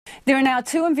There are now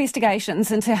 2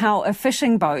 investigations into how a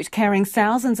fishing boat carrying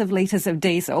thousands of litres of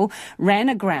diesel ran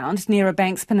aground near a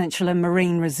Banks Peninsula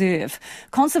marine reserve.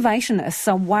 Conservationists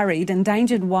are worried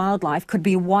endangered wildlife could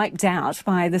be wiped out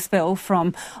by the spill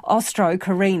from Austro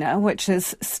Carina, which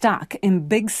is stuck in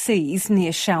big seas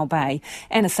near Shell Bay.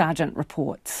 Anna Sargent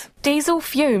reports. Diesel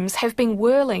fumes have been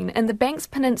whirling in the Banks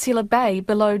Peninsula Bay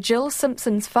below Jill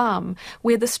Simpson's farm,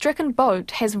 where the stricken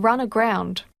boat has run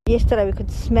aground. Yesterday we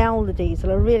could smell the diesel,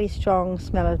 a really strong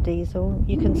smell of diesel.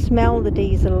 You can smell the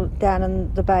diesel down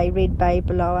in the bay, Red Bay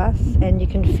below us, and you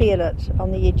can feel it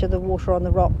on the edge of the water on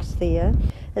the rocks there.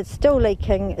 It's still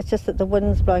leaking, it's just that the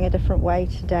wind's blowing a different way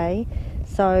today,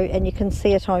 and you can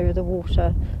see it over the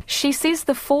water. She says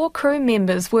the 4 crew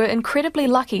members were incredibly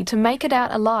lucky to make it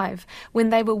out alive when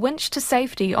they were winched to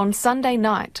safety on Sunday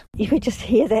night. You could just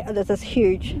hear that there's this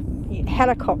huge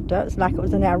helicopter, it's like it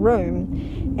was in our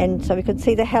room, and so we could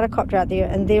see the helicopter out there,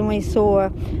 and then we saw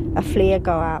a flare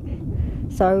go up.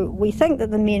 So we think that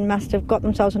the men must have got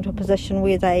themselves into a position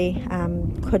where they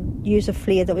could use a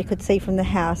flare that we could see from the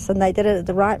house, and they did it at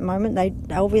the right moment. They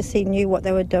obviously knew what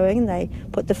they were doing. They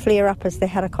put the flare up as the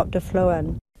helicopter flew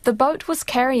in. The boat was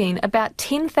carrying about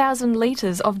 10,000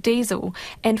 litres of diesel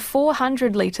and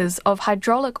 400 litres of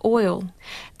hydraulic oil.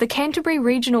 The Canterbury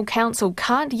Regional Council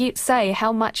can't yet say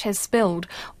how much has spilled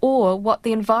or what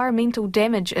the environmental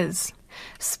damage is.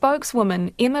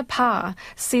 Spokeswoman Emma Parr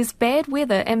says bad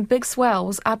weather and big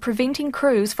swells are preventing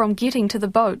crews from getting to the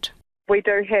boat. We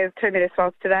do have 2 metre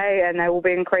swells today, and they will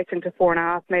be increasing to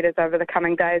 4.5 metres over the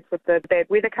coming days with the bad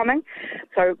weather coming.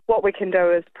 So what we can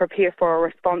do is prepare for a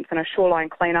response and a shoreline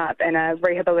clean-up and a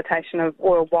rehabilitation of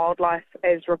oil wildlife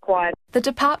as required. The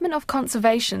Department of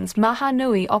Conservation's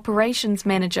Mahanui Operations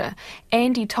Manager,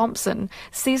 Andy Thompson,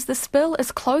 says the spill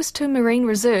is close to marine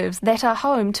reserves that are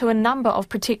home to a number of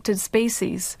protected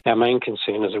species. Our main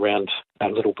concern is around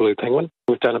little blue penguin.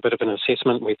 We've done a bit of an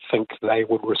assessment. We think they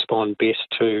would respond best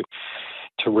to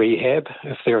rehab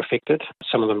if they're affected.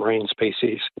 Some of the marine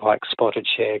species, like spotted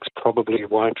shags, probably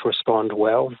won't respond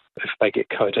well if they get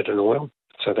coated in oil.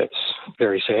 So that's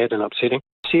very sad and upsetting.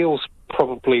 Seals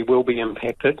probably will be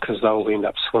impacted because they'll end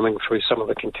up swimming through some of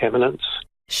the contaminants.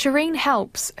 Shireen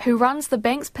Helps, who runs the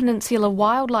Banks Peninsula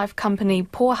wildlife company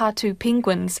Pohatu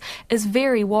Penguins, is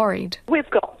very worried. We've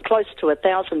got close to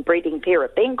 1,000 breeding pair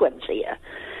of penguins here,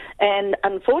 and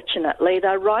unfortunately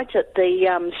they're right at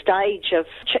the stage of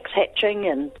chicks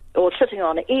hatching or sitting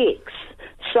on eggs.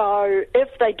 So if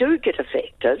they do get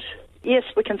affected, yes,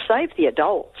 we can save the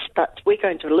adults, but we're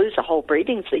going to lose a whole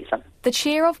breeding season. The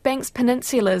chair of Banks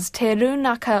Peninsula's Te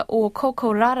Runaka o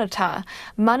Kokorarata,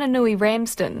 Mananui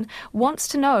Ramsden, wants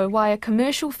to know why a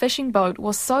commercial fishing boat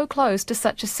was so close to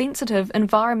such a sensitive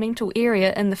environmental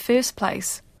area in the first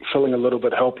place. Feeling a little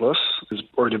bit helpless. There's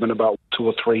already been about 2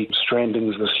 or 3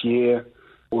 strandings this year.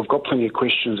 We've got plenty of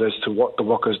questions as to what the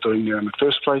Waka's doing there in the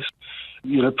first place.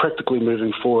 Practically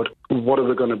moving forward, what are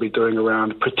we going to be doing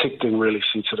around protecting really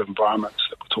sensitive environments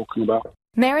that we're talking about?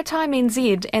 Maritime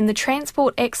NZ and the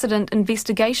Transport Accident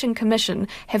Investigation Commission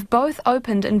have both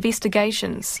opened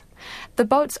investigations. The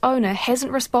boat's owner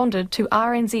hasn't responded to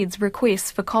RNZ's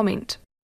requests for comment.